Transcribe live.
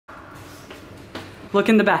Look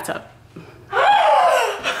in the bathtub.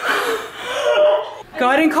 Go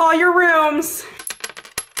ahead and call your rooms.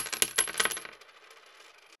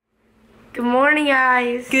 Good morning,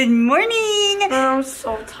 guys. Good morning. I'm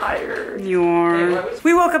so tired. You are.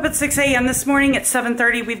 We woke up at 6 a.m. this morning. At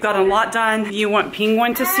 7:30, we've got a lot done. You want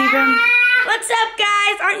Penguin to see them? What's up,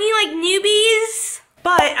 guys? Aren't you like newbies?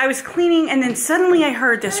 But I was cleaning and then suddenly I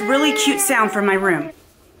heard this really cute sound from my room.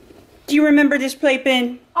 Do you remember this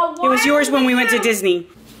playpen? It was yours when we went to Disney.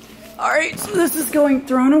 All right, so this is going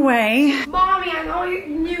thrown away. Mommy, I know your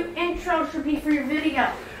new intro should be for your video.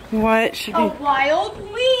 What should A wild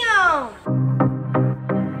Leo.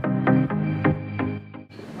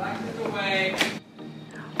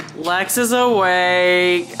 Lex is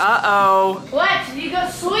awake. Uh-oh. Lex, did you go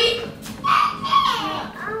sleep?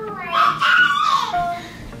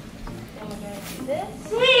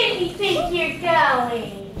 Where do you think you're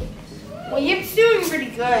going? Well, you're doing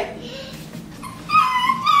pretty good.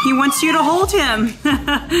 He wants you to hold him.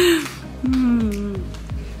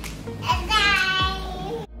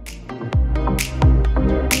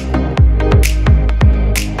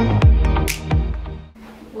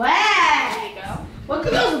 Look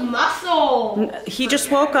at those muscles. He just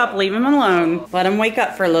woke up. Leave him alone. Let him wake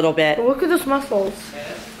up for a little bit. Look at those muscles.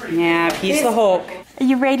 Yeah, he's the Hulk. Are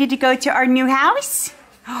you ready to go to our new house?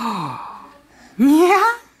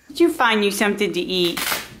 Yeah? Did you find you something to eat?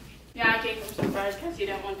 Yeah, I gave him some fries because you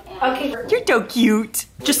don't want orange. Okay. You're so cute.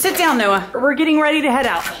 Just sit down, Noah. We're getting ready to head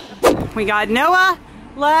out. We got Noah,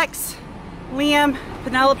 Lex, Liam,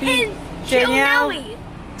 Penelope, And Danielle,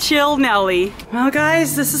 Chill Nelly. Well,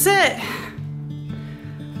 guys, this is it.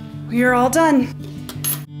 We are all done.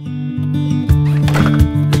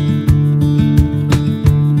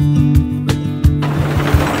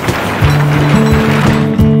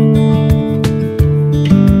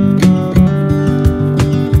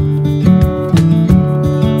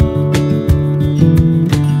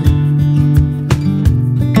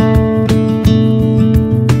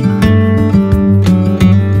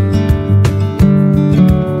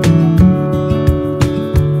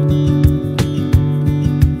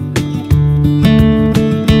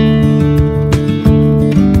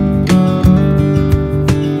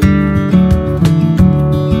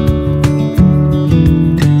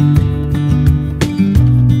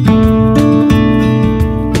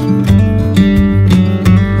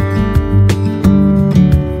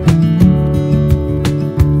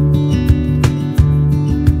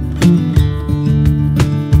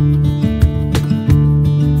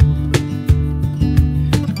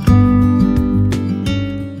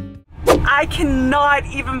 I cannot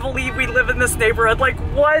even believe we live in this neighborhood. Like,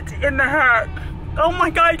 what in the heck? Oh my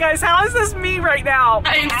God, guys, how is this me right now?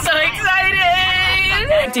 I'm so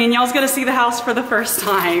excited. Danielle's gonna see the house for the first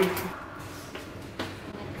time. Dude,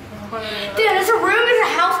 there's a room, there's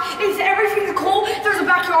a house, it's everything's cool, there's a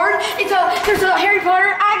backyard, there's a Harry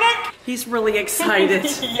Potter agate. He's really excited.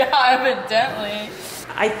 Yeah, evidently.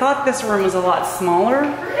 I thought this room was a lot smaller.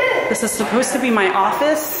 This is supposed to be my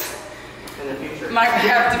office. Might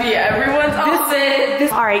have to be everyone's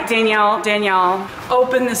office. All right, Danielle,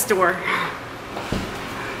 open this door.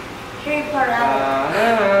 Harry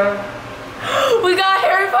Potter. We got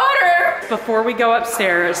Harry Potter. Before we go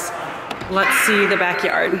upstairs, let's see the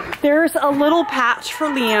backyard. There's a little patch for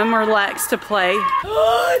Liam or Lex to play.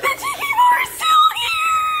 The tiki bar is still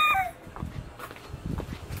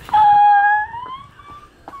here.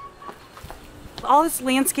 All this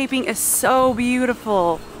landscaping is so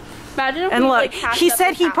beautiful. Imagine if and we, look, like, he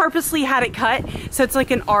said he house. purposely had it cut, so it's like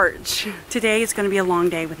an arch. Today is gonna be a long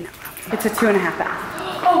day with Noah. It's a 2.5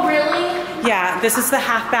 bath. Oh, really? Yeah, this is the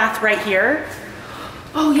half bath right here.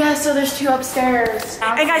 Oh, yeah, so there's 2 upstairs.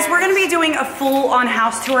 Hey guys, we're gonna be doing a full-on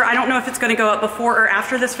house tour. I don't know if it's gonna go up before or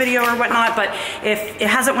after this video or whatnot, but if it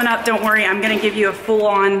hasn't went up, don't worry, I'm gonna give you a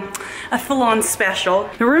full-on special.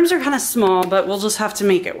 The rooms are kind of small, but we'll just have to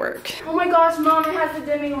make it work. Oh my gosh, Mom, it has the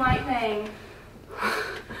dimming light thing.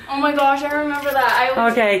 Oh my gosh, I remember that.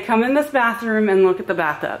 Okay, come in this bathroom and look at the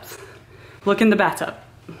bathtubs. Look in the bathtub.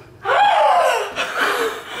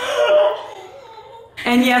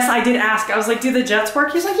 And yes, I did ask. I was like, do the jets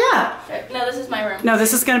work? He's like, yeah. No, this is my room. No,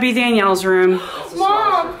 this is gonna be Danielle's room.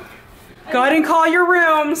 Mom! Go ahead and call your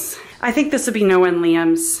rooms. I think this would be Noah and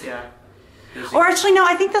Liam's. Yeah. Or actually, no,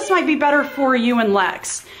 I think this might be better for you and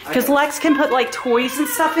Lex. Because Lex can put like toys and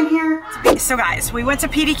stuff in here. So guys, we went to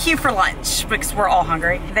PDQ for lunch because we're all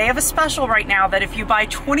hungry. They have a special right now that if you buy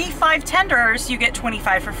 25 tenders, you get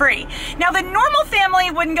 25 for free. Now the normal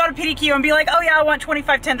family wouldn't go to PDQ and be like, oh yeah, I want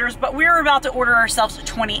 25 tenders, but we were about to order ourselves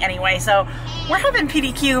 20 anyway. So we're having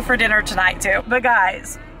PDQ for dinner tonight too. But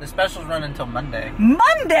guys, The specials run until Monday.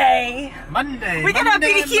 Monday? Monday. We can have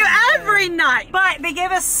PDQ every night. But they gave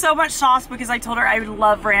us so much sauce because I told her I would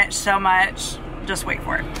love ranch so much. Just wait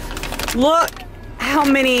for it. Look how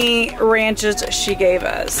many ranches she gave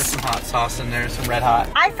us. There's some hot sauce in there, some red hot.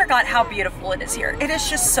 I forgot how beautiful it is here. It is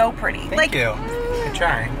just so pretty. Thank you. Good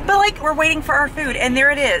try. But like, we're waiting for our food and there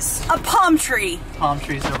it is. A palm tree. Palm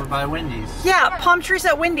trees over by Wendy's. Yeah, palm trees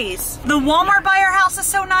at Wendy's. The Walmart by our house is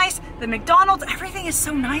so nice. The McDonald's, everything is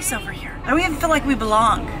so nice over here. I don't even feel like we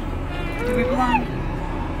belong. Do we belong?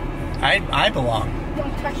 I belong.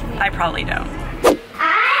 Don't touch me. I probably don't.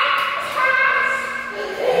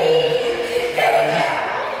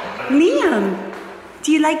 Liam,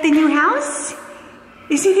 do you like the new house?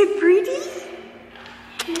 Isn't it pretty?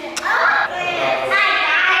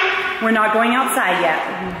 We're not going outside yet.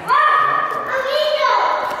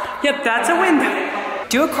 Yep, that's a window.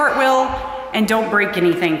 Do a cartwheel and don't break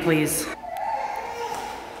anything, please.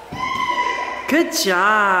 Good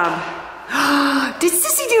job. Did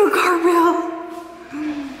Sissy do a cartwheel?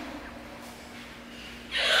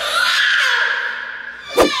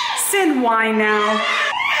 Send wine now.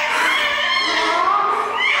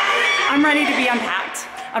 I'm ready to be unpacked.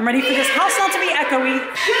 I'm ready for this house not to be echoey.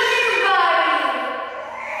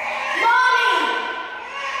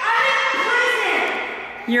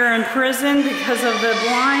 You're in prison because of the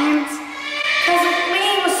blinds? Because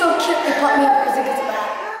Winnie was so cute, they put me in prison because of that.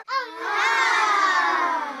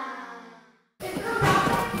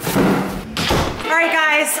 All right,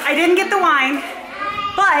 guys, I didn't get the wine,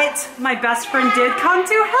 but my best friend did come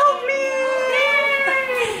to help me.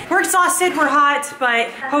 We're exhausted, we're hot,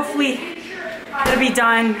 but hopefully it'll be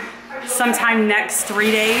done sometime next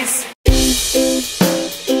 3 days.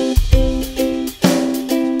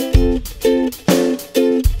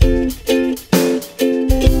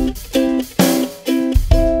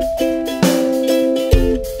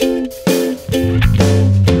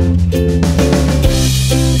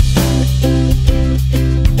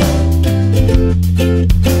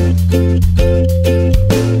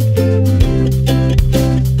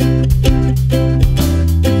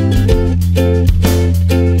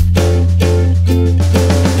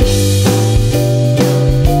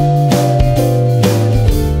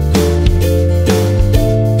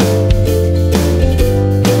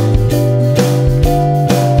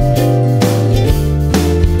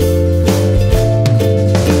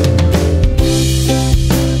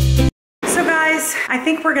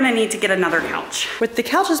 To get another couch. With the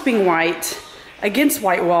couches being white against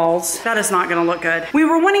white walls, that is not gonna look good. We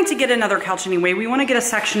were wanting to get another couch anyway. We wanna get a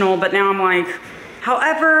sectional, but now I'm like,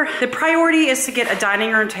 however, the priority is to get a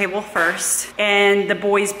dining room table first and the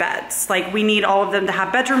boys' beds. Like, we need all of them to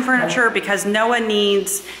have bedroom furniture because Noah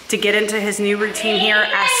needs to get into his new routine here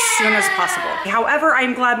as soon as possible. However,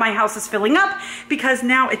 I'm glad my house is filling up because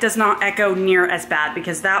now it does not echo near as bad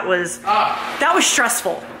because that was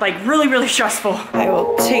stressful, like really, really stressful. I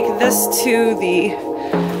will take this to the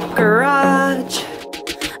garage.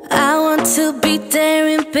 I want to be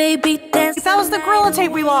daring, baby, dance. That was the Gorilla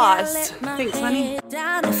tape we lost. Thanks, honey.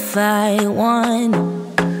 If I won,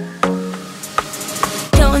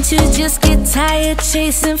 don't you just get tired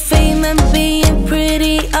chasing fame and being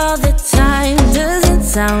pretty all the time? Doesn't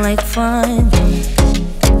sound like fun.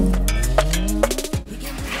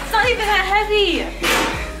 It's not even that heavy.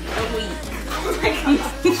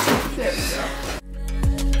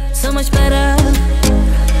 So much better.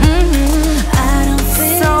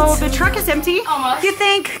 So the truck is empty. Almost. You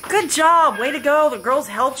think, good job, way to go, the girls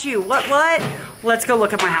helped you. What? Let's go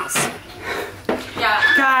look at my house. Yeah.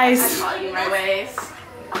 Guys. I taught you my ways.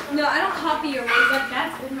 No, I don't copy your ways. Like,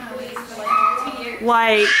 that's been my ways for like 2 years.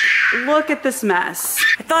 Like, look at this mess.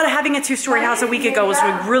 I thought having a two-story house a week ago was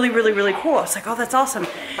really, really, really cool. I was like, oh, that's awesome.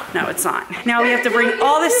 No, it's not. Now we have to bring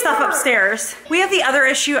all this stuff upstairs. We have the other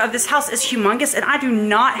issue of this house is humongous and I do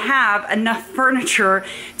not have enough furniture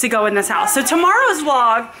to go in this house. So tomorrow's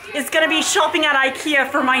vlog is gonna be shopping at IKEA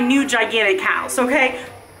for my new gigantic house, okay?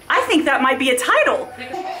 I think that might be a title.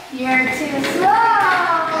 You're too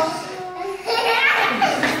slow.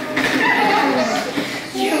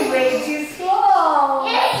 You're way too slow.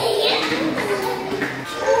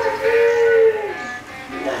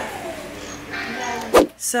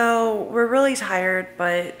 So we're really tired,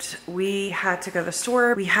 but we had to go to the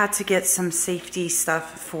store. We had to get some safety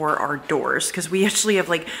stuff for our doors because we actually have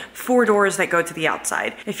like 4 doors that go to the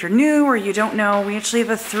outside. If you're new or you don't know, we actually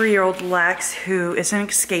have a 3-year-old Lex who is an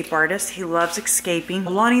escape artist. He loves escaping.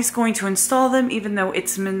 Lonnie's going to install them even though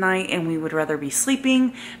it's midnight and we would rather be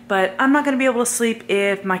sleeping, but I'm not gonna be able to sleep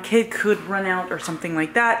if my kid could run out or something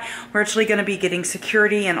like that. We're actually gonna be getting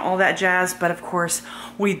security and all that jazz, but of course,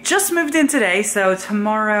 we just moved in today, so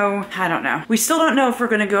tomorrow tomorrow. I don't know. We still don't know if we're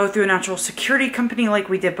gonna go through an actual security company like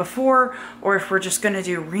we did before, or if we're just gonna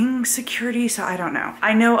do Ring security, so I don't know.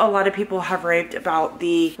 I know a lot of people have raved about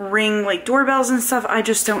the Ring like doorbells and stuff. I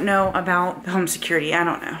just don't know about the home security. I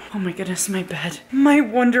don't know. Oh my goodness, my bed. My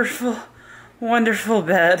wonderful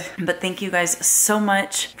bed. But thank you guys so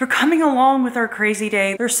much for coming along with our crazy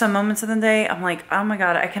day. There's some moments of the day I'm like, oh my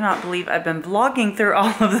god, I cannot believe I've been vlogging through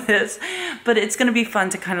all of this, but it's gonna be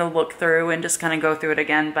fun to kind of look through and just kind of go through it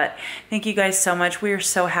again. But thank you guys so much. We are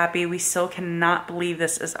so happy. We still cannot believe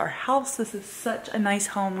this is our house. This is such a nice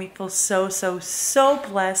home. We feel so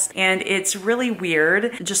blessed, and it's really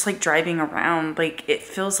weird just like driving around. Like it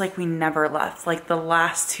feels like we never left. Like the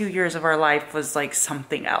last 2 years of our life was like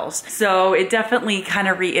something else. So it definitely kind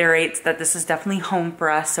of reiterates that this is definitely home for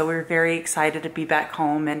us. So we're very excited to be back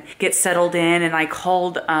home and get settled in. And I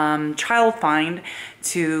called Child Find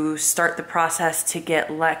to start the process to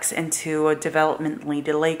get Lex into a developmentally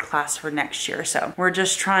delayed class for next year. So we're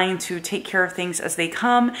just trying to take care of things as they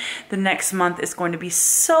come. The next month is going to be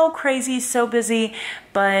so crazy, so busy,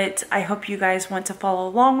 but I hope you guys want to follow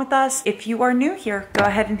along with us. If you are new here, go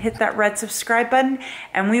ahead and hit that red subscribe button,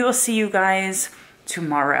 and we will see you guys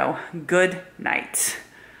tomorrow. Good night.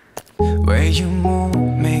 Where you move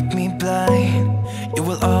make me blind. You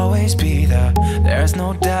will always be there. There's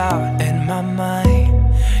no doubt in my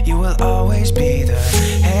mind. You will always be there.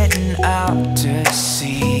 Heading out to